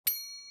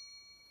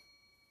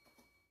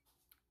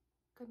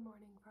Good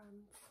morning,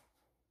 friends.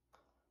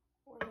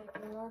 We're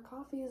making our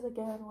coffees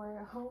again. We're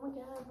at home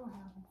again. We're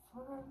having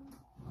fun.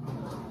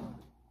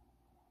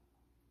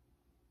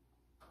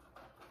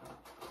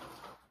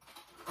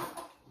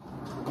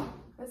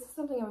 This is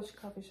something I wish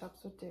coffee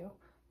shops would do.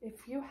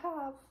 If you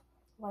have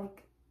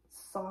like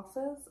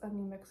sauces and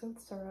you mix with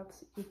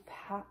syrups, you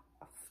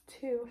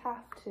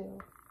have to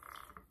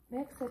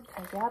mix it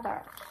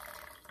together.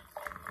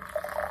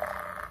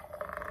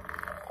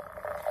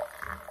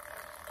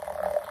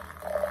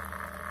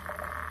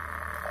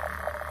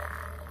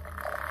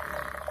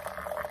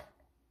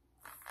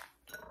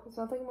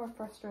 There's nothing more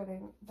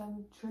frustrating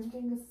than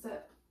drinking a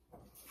sip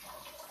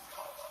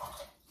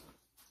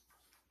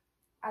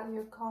out of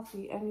your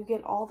coffee and you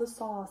get all the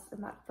sauce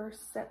in that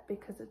first sip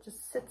because it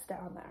just sits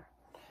down there.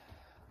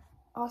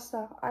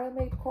 Also, I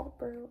made cold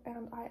brew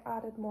and I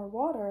added more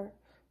water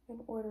in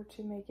order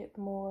to make it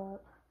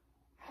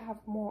have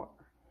more.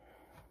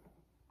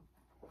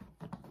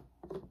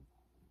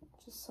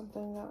 Just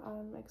something that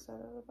I'm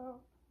excited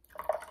about.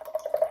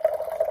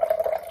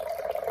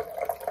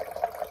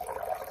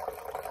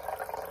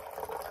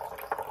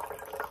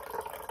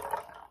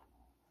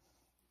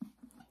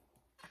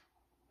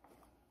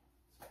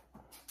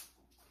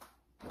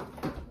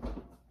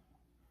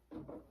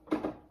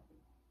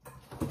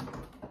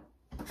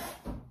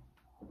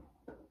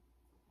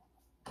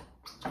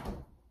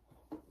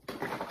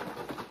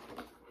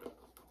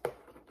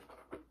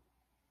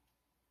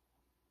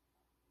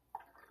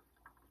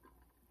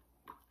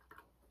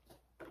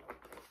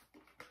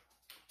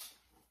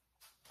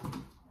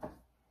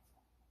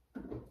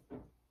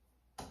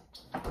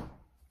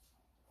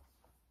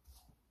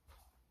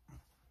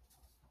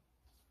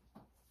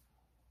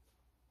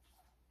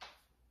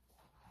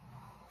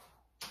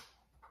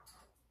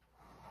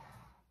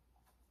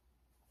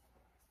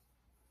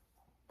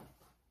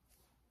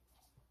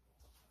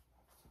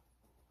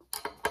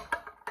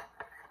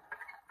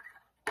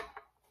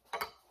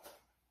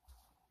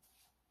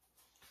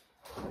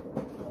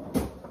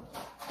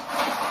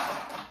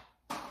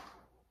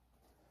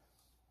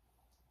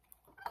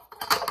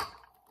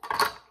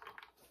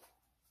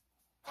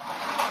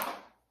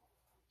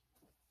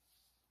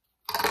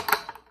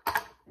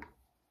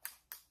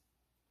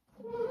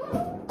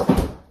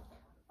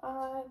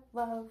 I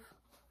love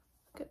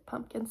good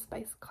pumpkin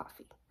spice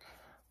coffee.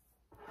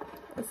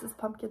 This is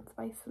pumpkin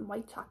spice and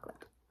white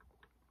chocolate.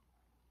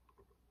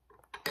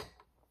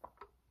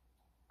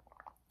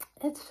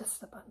 It's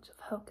just a bunch of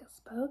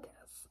hocus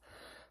pocus.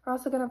 We're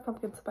also gonna have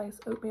pumpkin spice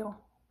oatmeal,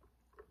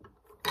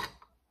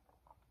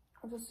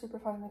 which is super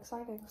fun and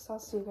exciting. So I'll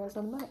see you guys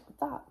in a minute with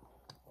that.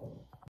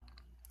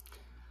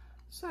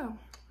 So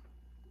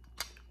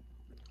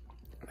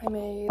I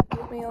made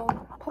oatmeal,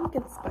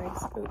 pumpkin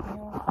spice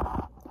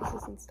oatmeal. This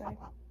isn't staying.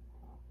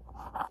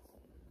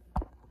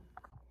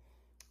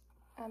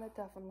 And it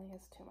definitely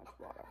has too much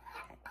water.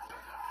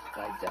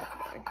 Like,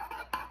 definitely.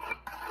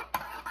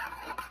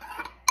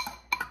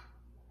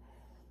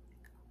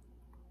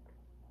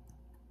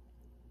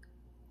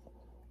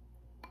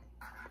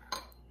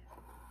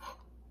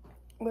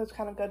 But it's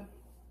kind of good.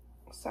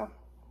 So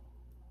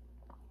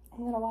I'm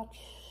gonna watch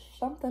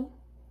something.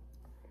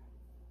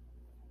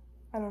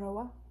 I don't know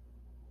what.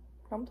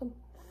 Something.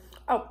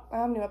 Oh, I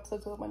have new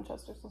episodes of the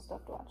Winchesters and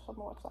stuff to watch, so I'm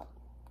gonna watch that.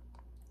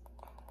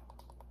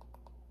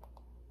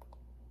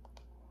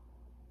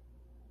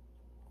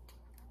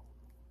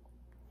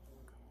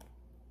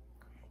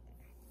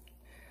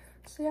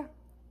 So yeah,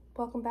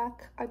 welcome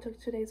back. I took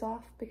 2 days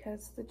off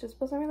because there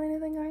just wasn't really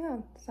anything going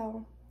on.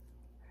 So,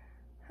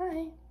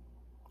 hi,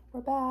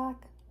 we're back.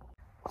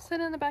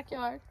 Sit in the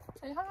backyard,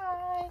 say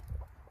hi.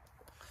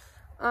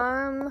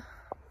 I'm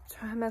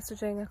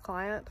messaging a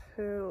client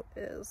who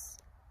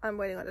I'm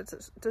waiting on a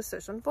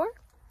decision for.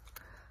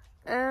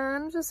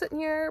 And I'm just sitting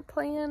here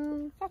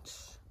playing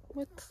fetch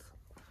with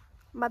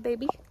my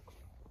baby.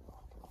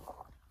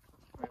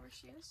 Wherever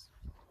she is.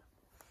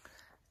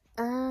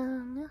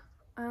 Yeah.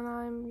 And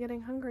I'm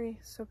getting hungry,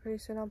 so pretty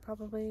soon I'll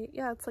probably,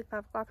 yeah, it's like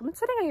 5 o'clock. I've been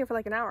sitting out here for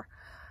like an hour.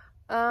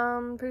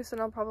 Pretty soon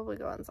I'll probably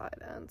go inside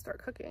and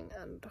start cooking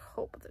and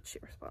hope that she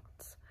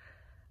responds.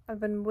 I've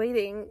been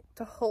waiting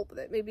to hope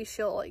that maybe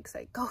she'll like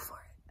say, go for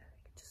it, and I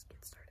can just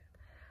get started.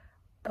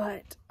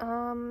 But,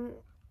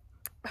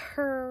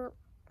 her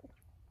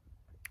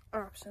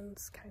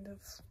options kind of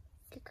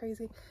get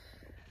crazy.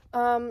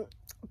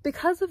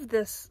 Because of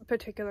this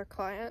particular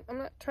client, I'm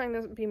not trying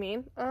to be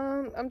mean.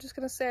 I'm just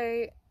gonna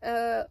say,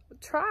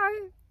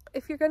 try,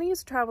 if you're gonna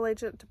use a travel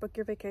agent to book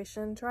your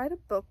vacation, try to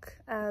book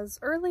as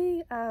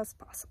early as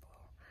possible,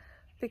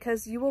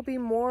 because you will be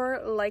more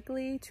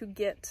likely to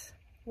get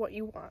what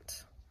you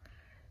want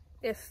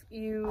if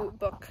you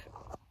book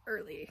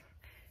early.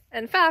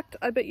 In fact,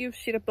 I bet you if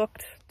she'd have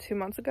booked 2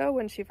 months ago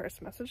when she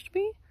first messaged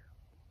me,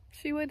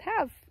 she would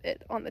have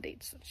it on the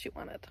dates that she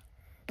wanted.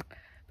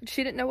 But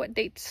she didn't know what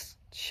dates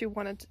she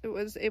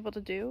was able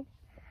to do,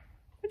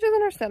 which is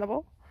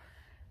understandable.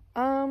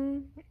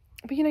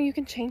 But you know, you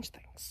can change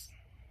things.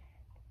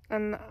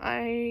 And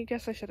I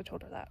guess I should have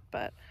told her that.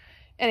 But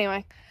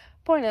anyway,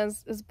 point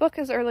is book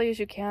as early as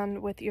you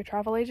can with your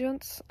travel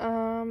agents.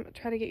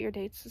 try to get your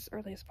dates as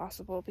early as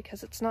possible,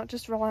 because it's not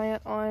just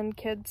reliant on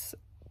kids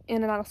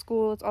in and out of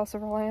school, it's also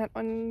reliant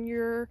on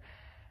your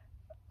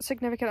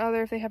significant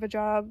other if they have a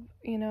job,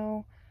 you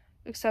know,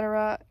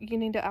 etc. You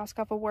need to ask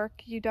off of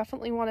work. You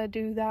definitely want to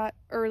do that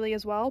early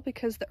as well,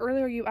 because the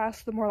earlier you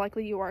ask, the more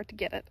likely you are to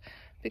get it,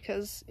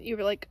 because you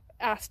were like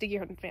asked a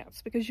year in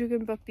advance, because you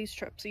can book these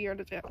trips a year in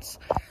advance.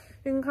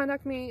 You can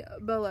contact me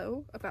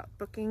below about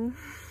booking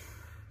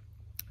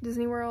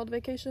Disney World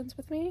vacations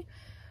with me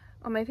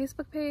on my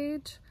Facebook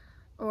page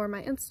or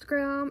my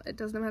Instagram. It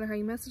doesn't matter how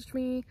you message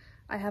me.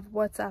 I have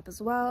WhatsApp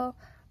as well.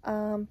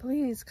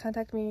 Please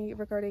contact me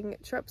regarding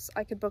trips.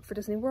 I could book for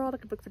Disney World, I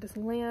could book for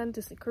Disneyland,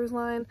 Disney Cruise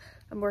Line.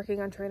 I'm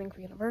working on training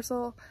for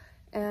Universal,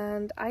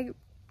 and I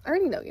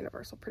already know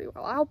Universal pretty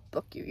well. I'll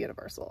book you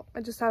Universal.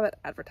 I just haven't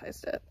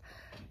advertised it.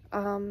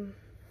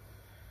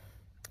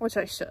 Which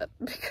I should,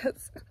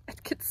 because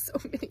I'd get so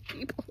many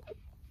people.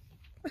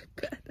 I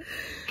bet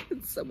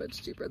it's so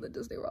much cheaper than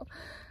Disney World.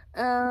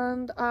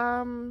 And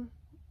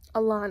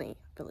Alani,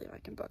 I believe I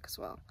can book as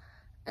well.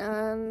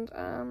 And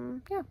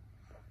yeah,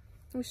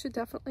 you should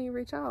definitely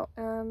reach out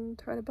and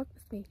try to book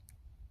with me.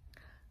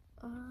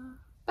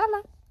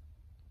 Bella,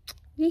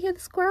 you hear the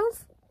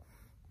squirrels?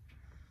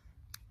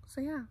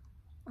 So yeah,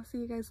 I'll see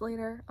you guys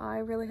later. I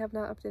really have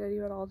not updated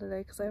you at all today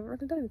because I haven't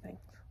really done anything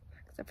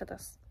except for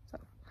this. So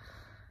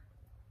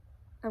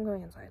I'm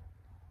going inside.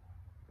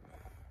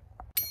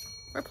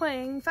 We're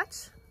playing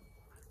fetch.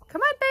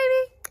 Come on,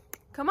 baby.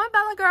 Come on,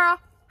 Bella girl.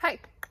 Hey,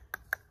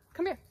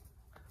 come here.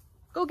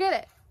 Go get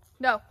it.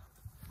 No.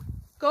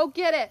 Go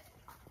get it.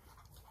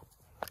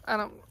 I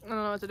don't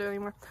know what to do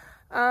anymore.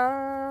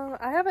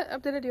 I haven't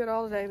updated you at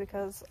all today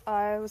because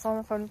I was on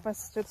the phone with my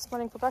sister this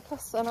morning for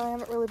breakfast, and I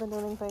haven't really been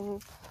doing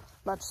anything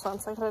much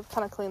since. I could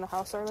kind of clean the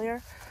house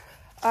earlier.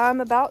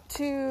 I'm about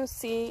to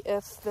see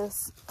if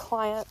this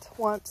client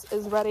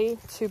is ready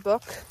to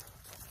book.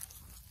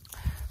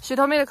 She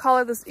told me to call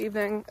her this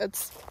evening.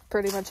 It's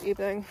pretty much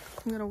evening.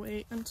 I'm gonna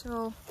wait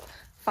until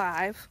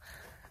 5.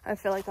 I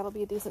feel like that'll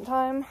be a decent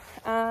time,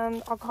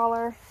 and I'll call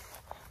her.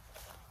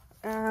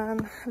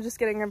 And I'm just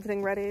getting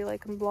everything ready,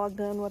 like I'm vlogged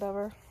in,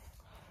 whatever.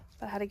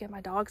 But I had to get my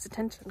dog's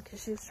attention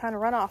because she was trying to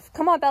run off.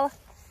 Come on, Bella.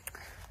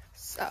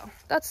 So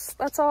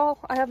that's all.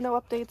 I have no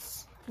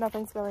updates.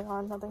 Nothing's going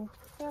on. Nothing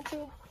fancy.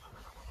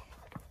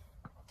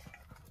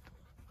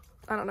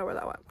 I don't know where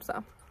that went.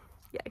 So,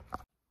 yay.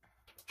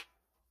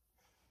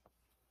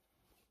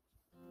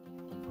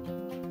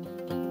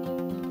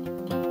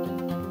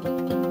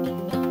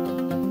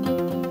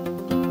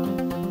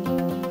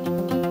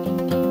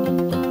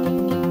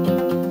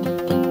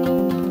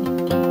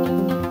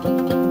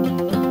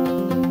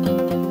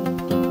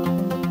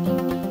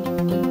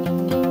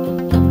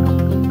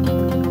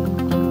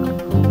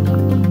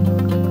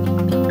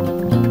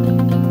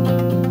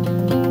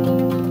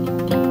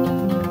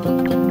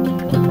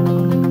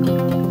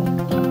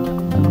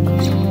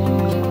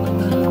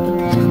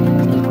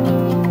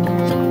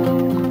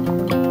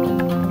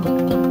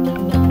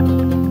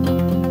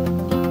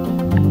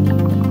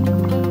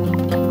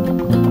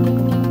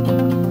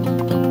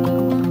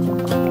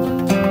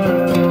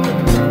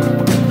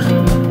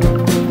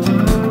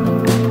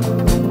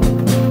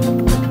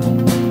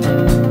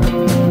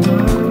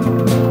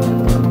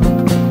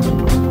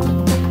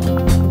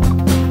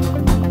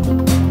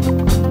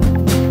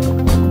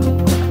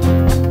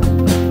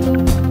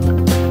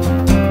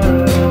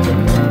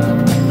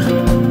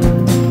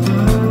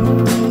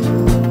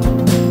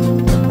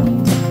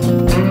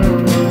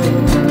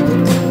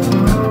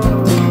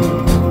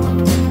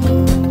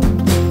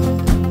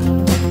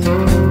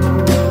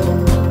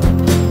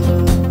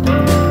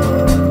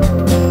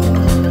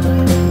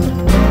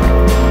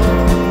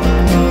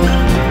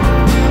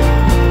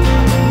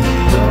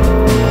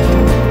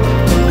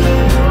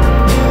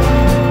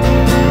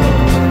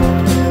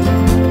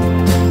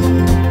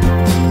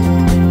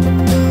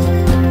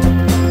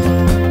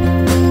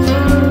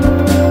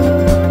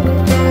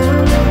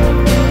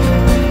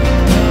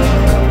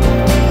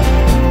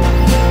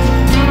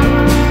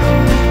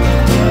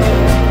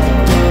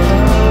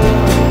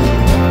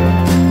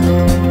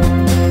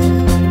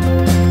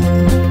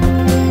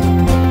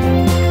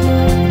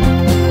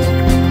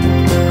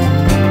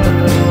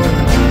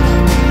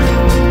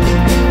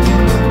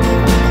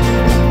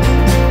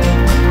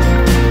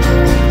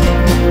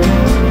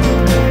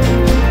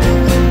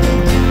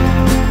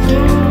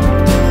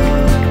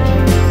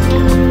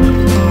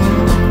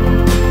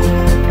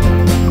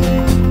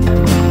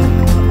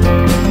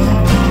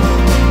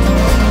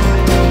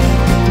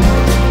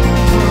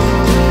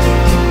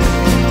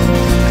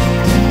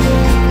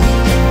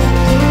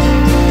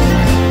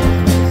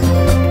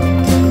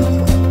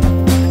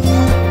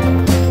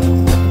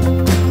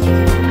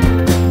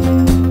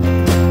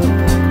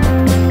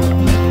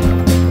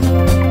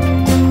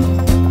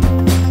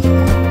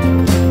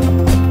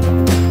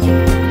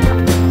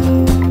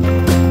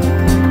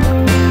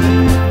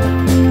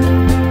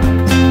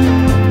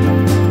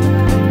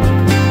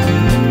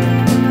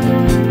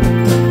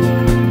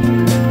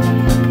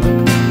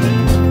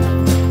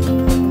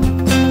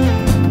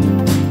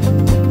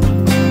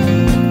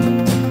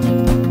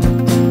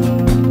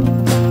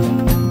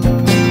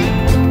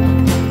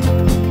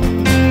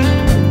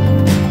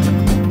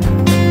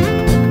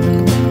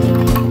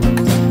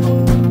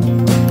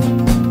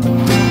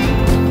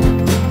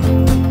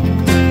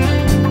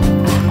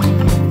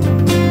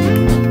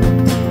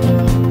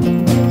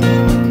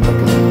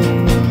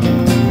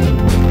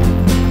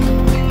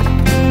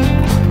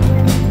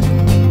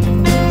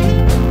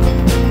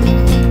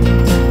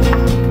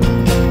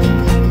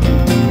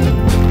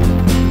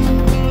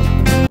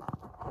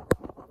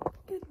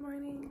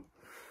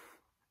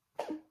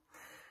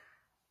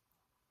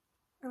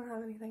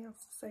 have anything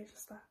else to say,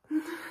 just that.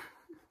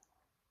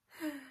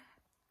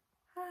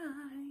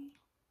 Hi.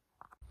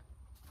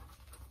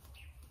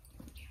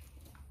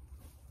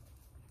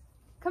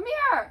 Come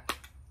here.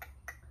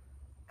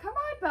 Come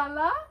on,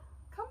 Bella.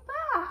 Come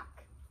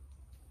back.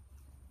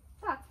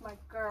 That's my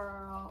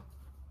girl.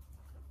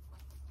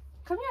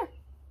 Come here.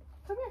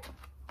 Come here.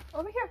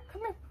 Over here.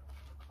 Come here.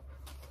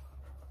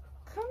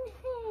 Come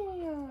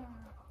here.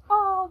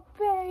 Oh,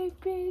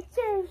 baby.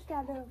 There's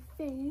that little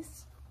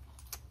face.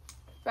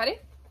 Ready?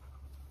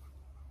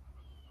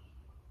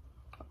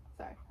 Oh,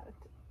 sorry. I had a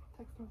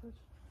text message.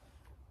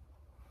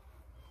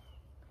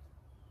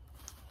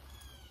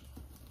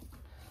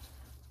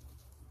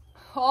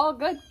 Oh,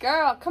 good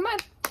girl. Come on.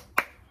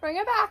 Bring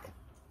it back.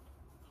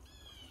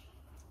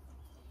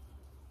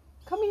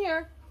 Come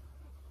here.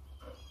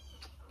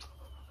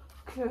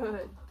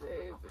 Good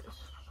baby.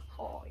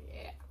 Oh,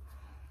 yeah.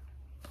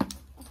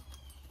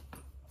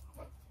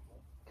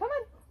 Come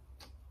on.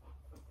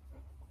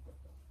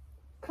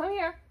 Come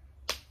here.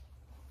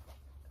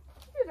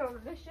 You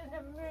don't listen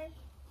to me.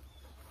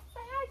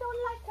 I don't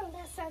like to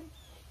listen.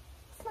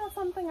 It's not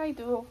something I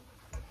do.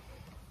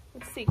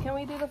 Let's see. Can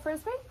we do the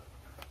frisbee?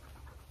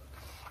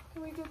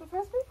 Can we do the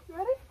frisbee? You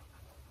ready?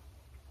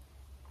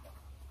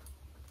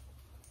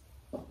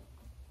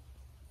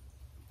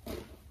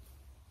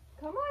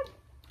 Come on.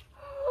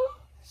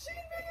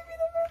 She's making me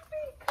the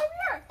frisbee. Come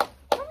here.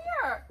 Come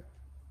here.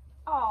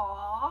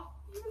 Aww.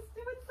 You was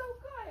doing so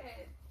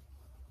good.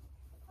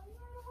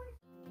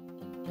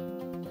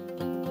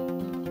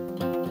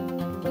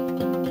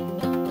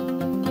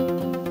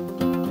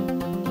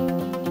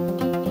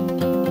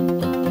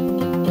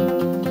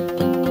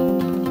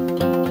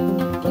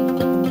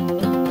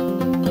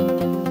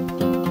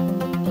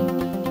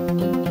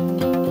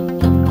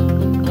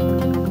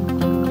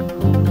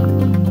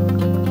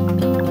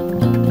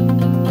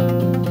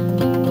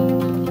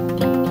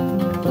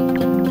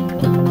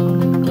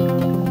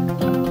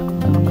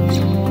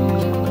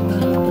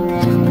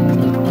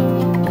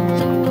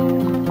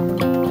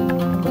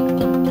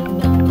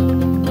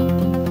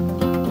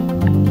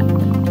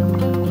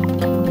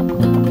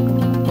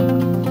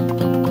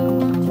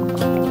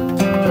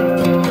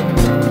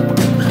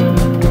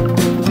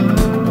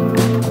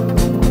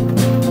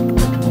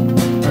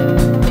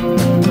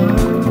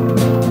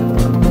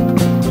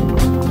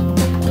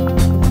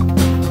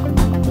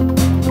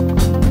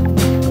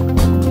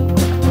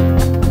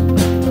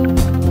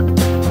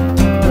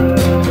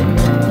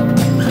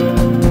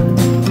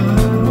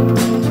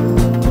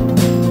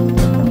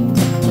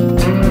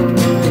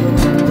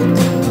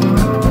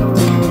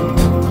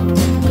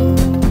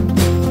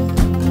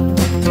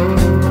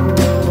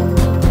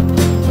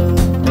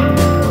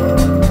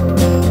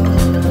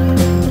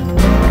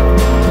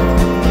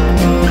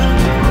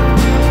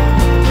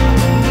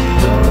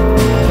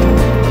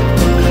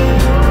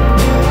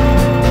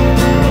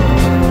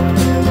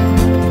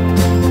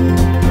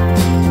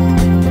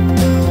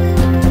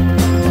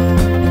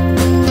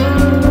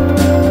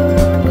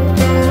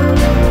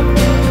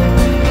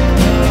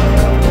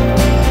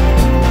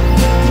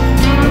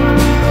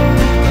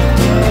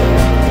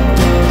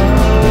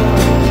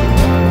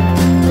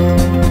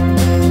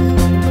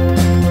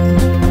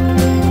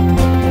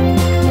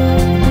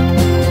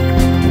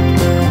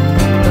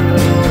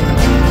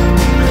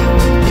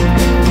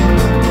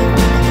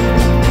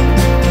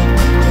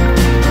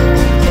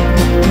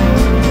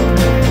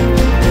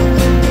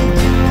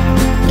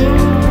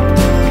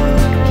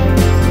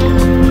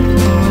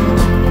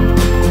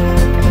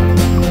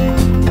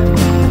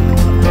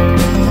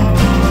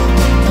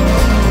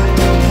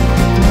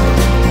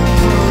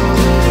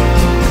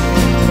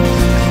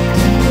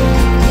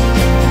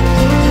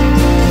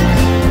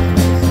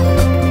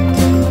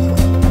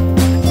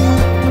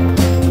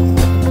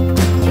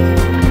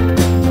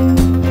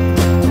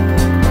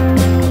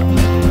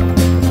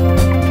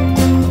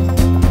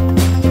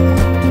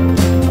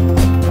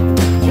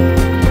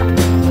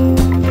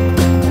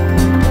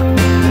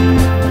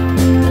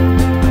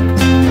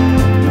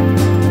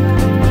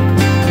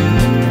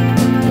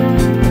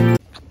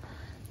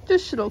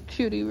 This little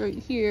cutie right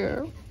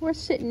here. We're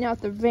sitting out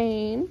the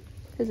rain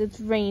because it's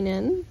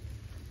raining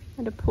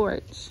at a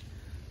porch.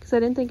 Because I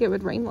didn't think it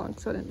would rain long,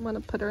 so I didn't want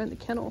to put her in the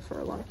kennel for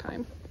a long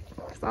time.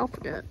 Because I'll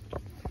forget.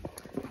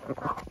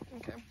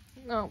 Okay.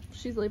 No,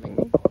 she's leaving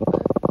me.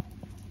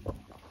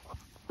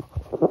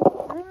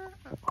 Where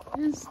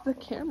is the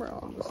camera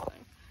on this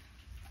thing?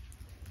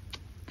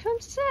 Come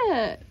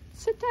sit.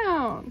 Sit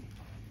down.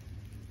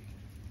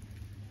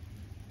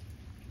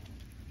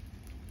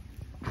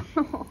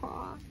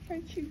 Aww,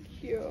 aren't you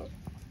cute?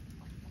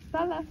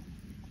 Bella.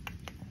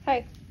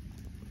 Hey.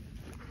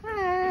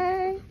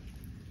 Hi.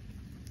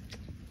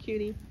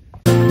 Cutie.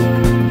 Bella,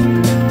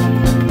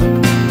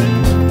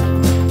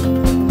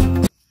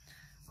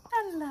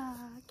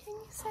 can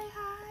you say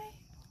hi?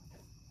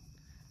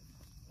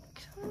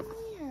 Come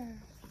here.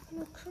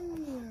 No, come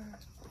here.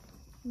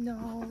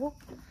 No.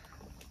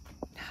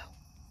 No.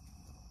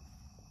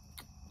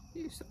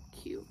 You're so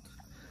cute.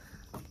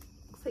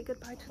 Say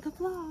goodbye to the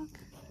vlog.